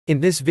In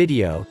this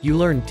video, you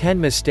learn 10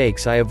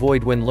 mistakes I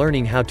avoid when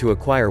learning how to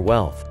acquire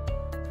wealth.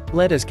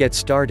 Let us get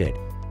started.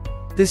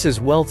 This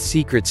is Wealth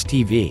Secrets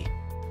TV.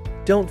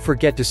 Don't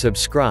forget to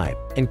subscribe,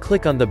 and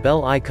click on the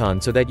bell icon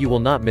so that you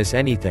will not miss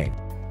anything.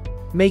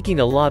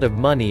 Making a lot of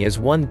money is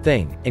one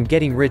thing, and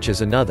getting rich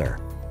is another.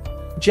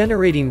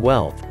 Generating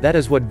wealth, that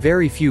is what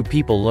very few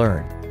people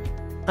learn.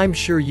 I'm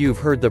sure you've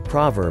heard the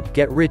proverb,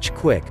 get rich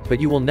quick,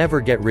 but you will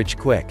never get rich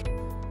quick.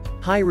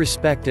 High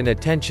respect and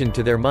attention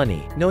to their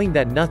money, knowing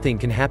that nothing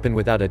can happen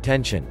without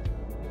attention.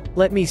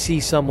 Let me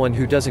see someone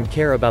who doesn't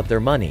care about their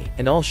money,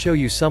 and I'll show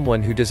you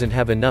someone who doesn't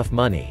have enough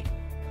money.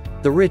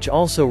 The rich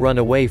also run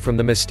away from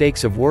the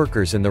mistakes of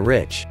workers and the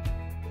rich.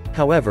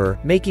 However,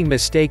 making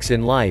mistakes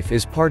in life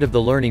is part of the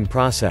learning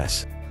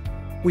process.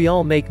 We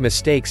all make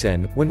mistakes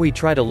and, when we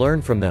try to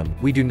learn from them,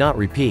 we do not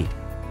repeat.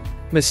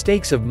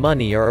 Mistakes of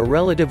money are a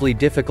relatively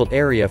difficult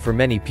area for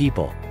many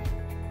people.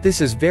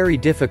 This is very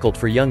difficult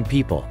for young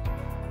people.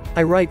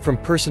 I write from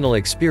personal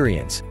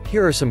experience.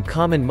 Here are some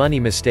common money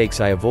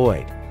mistakes I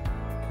avoid.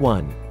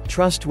 1.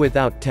 Trust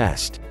without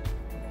test.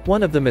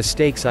 One of the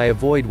mistakes I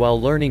avoid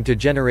while learning to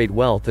generate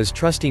wealth is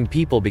trusting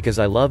people because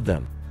I love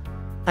them.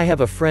 I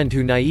have a friend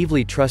who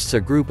naively trusts a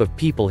group of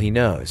people he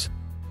knows.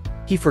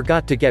 He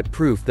forgot to get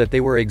proof that they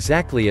were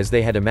exactly as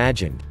they had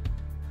imagined.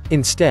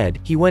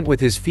 Instead, he went with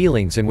his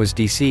feelings and was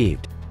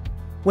deceived.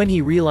 When he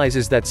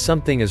realizes that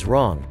something is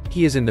wrong,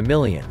 he is in the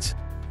millions.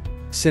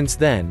 Since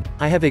then,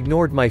 I have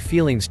ignored my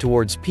feelings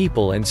towards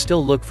people and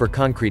still look for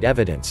concrete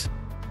evidence.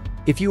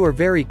 If you are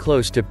very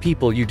close to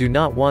people you do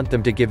not want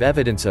them to give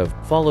evidence of,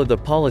 follow the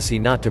policy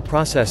not to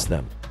process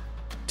them.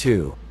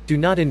 2. Do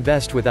not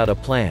invest without a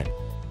plan.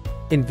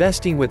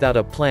 Investing without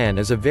a plan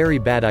is a very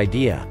bad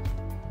idea.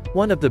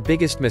 One of the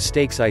biggest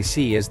mistakes I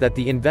see is that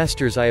the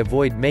investors I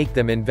avoid make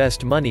them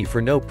invest money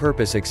for no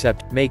purpose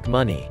except make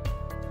money.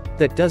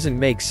 That doesn't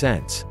make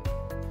sense.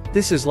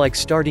 This is like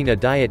starting a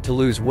diet to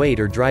lose weight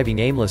or driving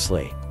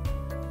aimlessly.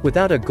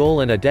 Without a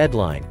goal and a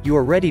deadline, you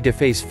are ready to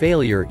face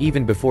failure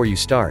even before you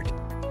start.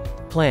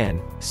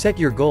 Plan, set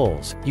your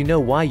goals, you know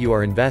why you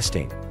are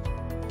investing.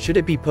 Should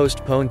it be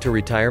postponed to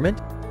retirement?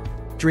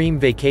 Dream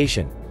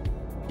vacation.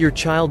 Your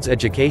child's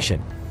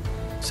education.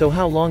 So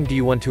how long do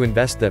you want to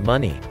invest that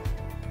money?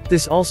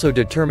 This also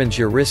determines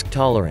your risk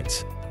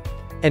tolerance.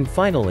 And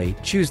finally,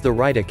 choose the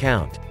right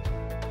account.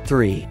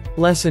 3.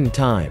 Lesson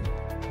time.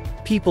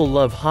 People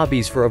love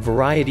hobbies for a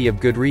variety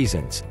of good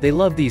reasons. They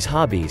love these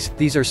hobbies,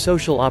 these are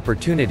social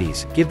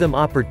opportunities, give them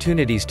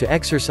opportunities to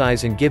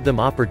exercise and give them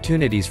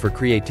opportunities for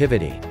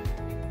creativity.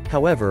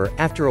 However,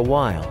 after a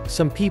while,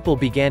 some people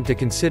began to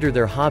consider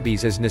their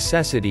hobbies as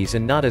necessities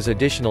and not as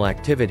additional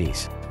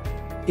activities.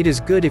 It is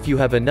good if you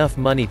have enough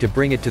money to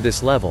bring it to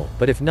this level,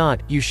 but if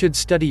not, you should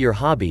study your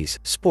hobbies,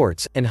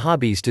 sports, and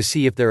hobbies to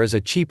see if there is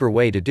a cheaper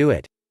way to do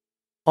it.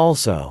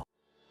 Also,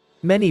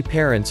 many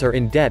parents are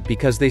in debt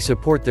because they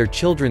support their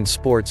children's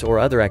sports or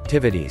other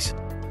activities.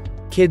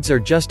 Kids are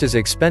just as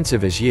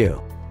expensive as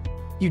you.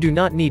 You do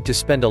not need to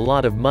spend a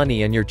lot of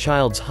money on your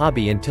child's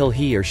hobby until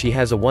he or she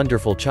has a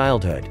wonderful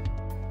childhood.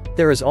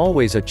 There is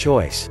always a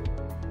choice.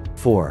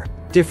 4.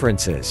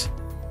 Differences.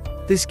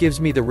 This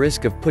gives me the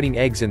risk of putting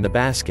eggs in the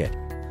basket.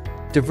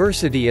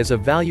 Diversity is a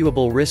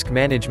valuable risk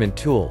management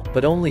tool,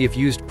 but only if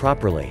used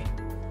properly.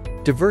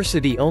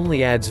 Diversity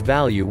only adds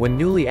value when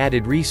newly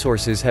added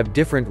resources have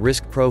different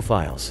risk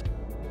profiles.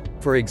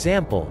 For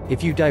example,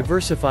 if you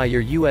diversify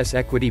your U.S.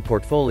 equity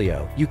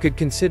portfolio, you could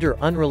consider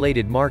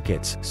unrelated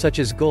markets, such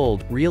as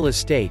gold, real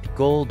estate,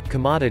 gold,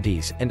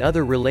 commodities, and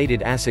other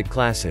related asset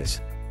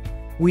classes.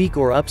 Weak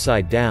or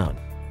upside down.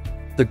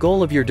 The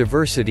goal of your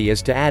diversity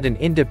is to add an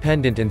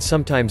independent and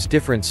sometimes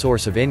different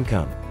source of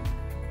income.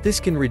 This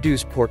can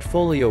reduce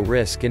portfolio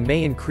risk and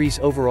may increase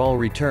overall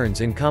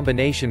returns in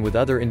combination with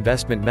other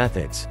investment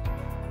methods.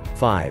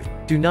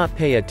 5. Do not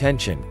pay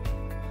attention.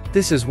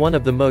 This is one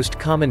of the most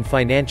common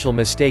financial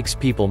mistakes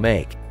people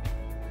make.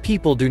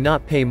 People do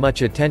not pay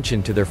much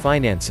attention to their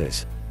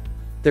finances.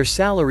 Their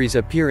salaries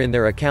appear in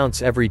their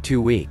accounts every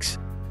 2 weeks.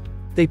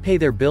 They pay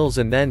their bills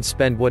and then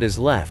spend what is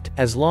left,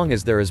 as long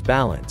as there is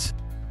balance.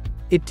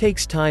 It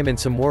takes time and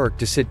some work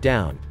to sit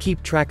down,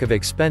 keep track of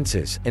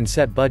expenses, and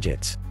set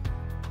budgets.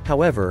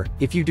 However,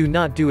 if you do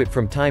not do it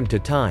from time to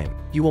time,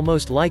 you will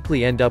most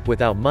likely end up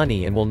without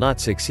money and will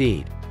not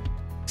succeed.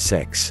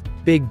 6.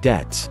 Big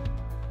debts.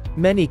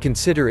 Many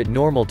consider it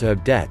normal to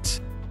have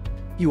debts.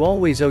 You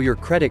always owe your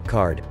credit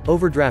card,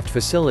 overdraft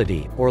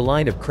facility, or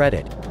line of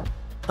credit.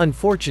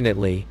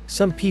 Unfortunately,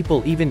 some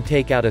people even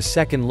take out a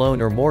second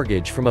loan or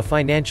mortgage from a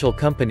financial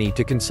company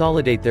to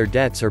consolidate their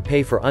debts or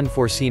pay for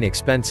unforeseen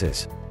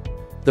expenses.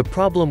 The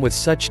problem with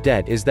such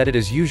debt is that it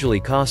is usually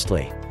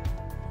costly.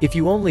 If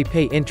you only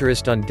pay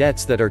interest on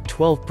debts that are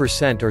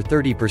 12% or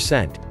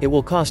 30%, it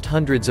will cost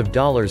hundreds of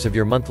dollars of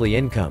your monthly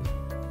income.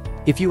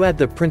 If you add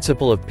the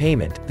principal of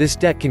payment, this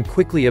debt can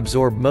quickly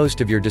absorb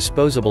most of your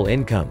disposable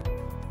income.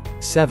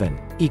 7.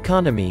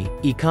 Economy.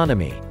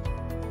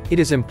 It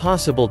is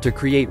impossible to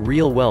create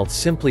real wealth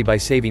simply by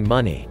saving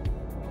money.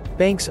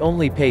 Banks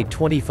only pay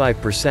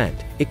 25%,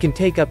 it can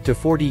take up to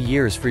 40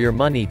 years for your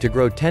money to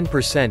grow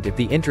 10% if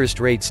the interest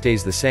rate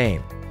stays the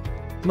same.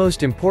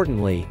 Most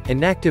importantly,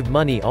 inactive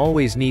money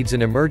always needs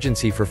an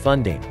emergency for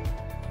funding.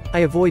 I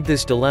avoid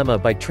this dilemma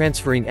by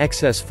transferring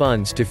excess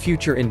funds to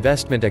future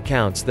investment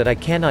accounts that I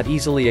cannot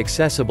easily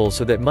accessible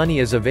so that money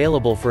is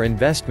available for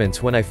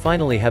investments when I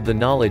finally have the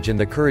knowledge and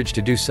the courage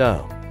to do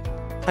so.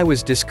 I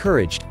was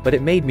discouraged, but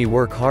it made me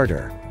work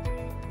harder.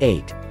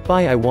 8.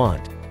 Buy I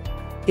want.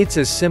 It's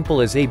as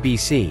simple as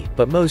ABC,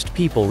 but most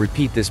people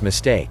repeat this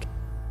mistake.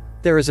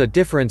 There is a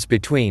difference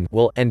between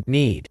will and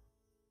need.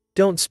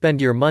 Don't spend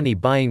your money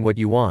buying what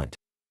you want.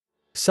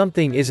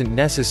 Something isn't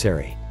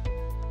necessary.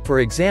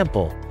 For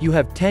example, you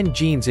have 10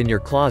 jeans in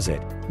your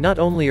closet. Not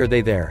only are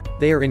they there,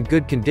 they are in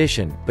good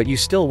condition, but you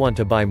still want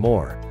to buy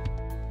more.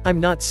 I'm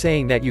not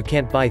saying that you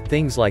can't buy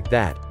things like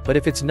that, but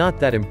if it's not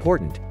that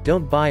important,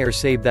 don't buy or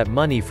save that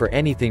money for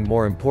anything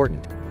more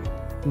important.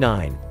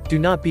 9. Do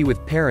not be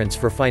with parents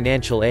for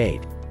financial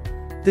aid.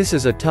 This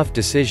is a tough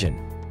decision.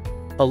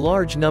 A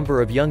large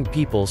number of young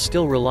people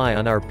still rely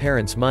on our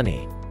parents'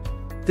 money.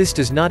 This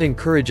does not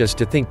encourage us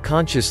to think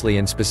consciously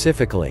and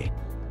specifically.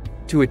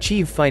 To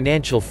achieve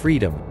financial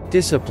freedom,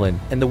 discipline,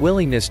 and the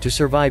willingness to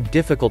survive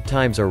difficult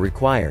times are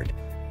required.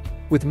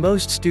 With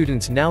most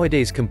students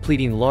nowadays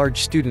completing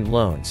large student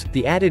loans,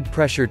 the added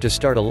pressure to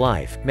start a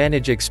life,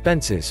 manage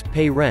expenses,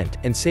 pay rent,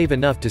 and save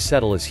enough to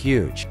settle is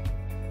huge.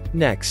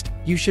 Next,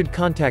 you should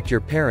contact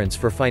your parents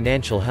for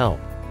financial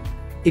help.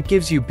 It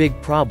gives you big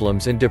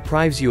problems and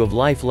deprives you of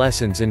life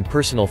lessons in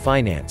personal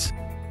finance.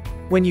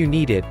 When you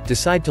need it,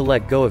 decide to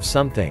let go of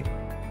something.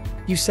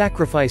 You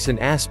sacrifice an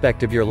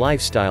aspect of your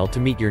lifestyle to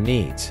meet your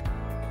needs.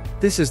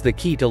 This is the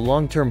key to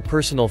long-term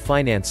personal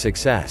finance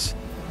success.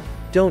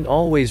 Don't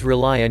always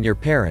rely on your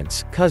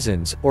parents,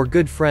 cousins, or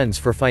good friends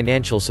for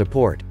financial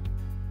support.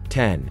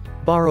 10.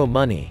 Borrow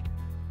money.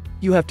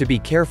 You have to be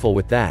careful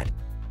with that.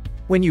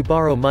 When you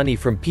borrow money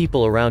from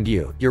people around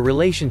you, your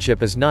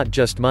relationship is not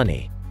just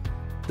money.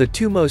 The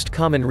two most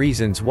common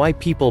reasons why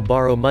people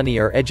borrow money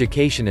are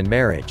education and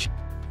marriage.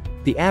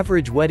 The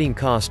average wedding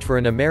cost for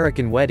an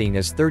American wedding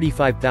is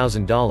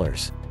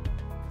 $35,000.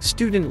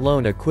 Student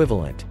loan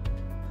equivalent.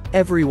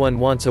 Everyone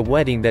wants a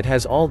wedding that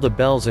has all the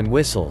bells and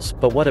whistles,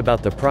 but what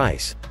about the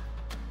price?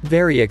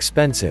 Very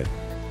expensive.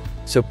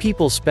 So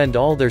people spend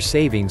all their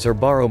savings or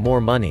borrow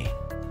more money.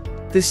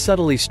 This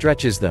subtly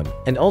stretches them,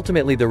 and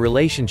ultimately the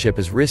relationship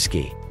is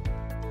risky.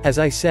 As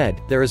I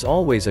said, there is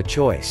always a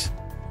choice.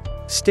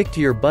 Stick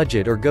to your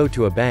budget or go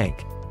to a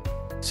bank.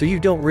 So you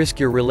don't risk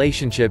your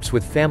relationships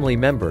with family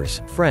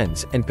members,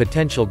 friends, and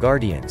potential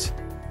guardians.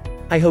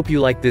 I hope you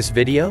like this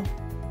video.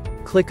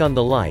 Click on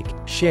the like,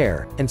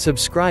 share, and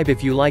subscribe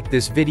if you like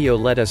this video.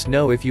 Let us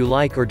know if you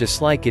like or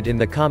dislike it in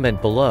the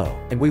comment below,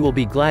 and we will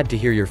be glad to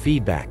hear your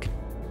feedback.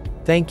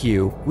 Thank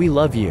you, we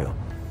love you.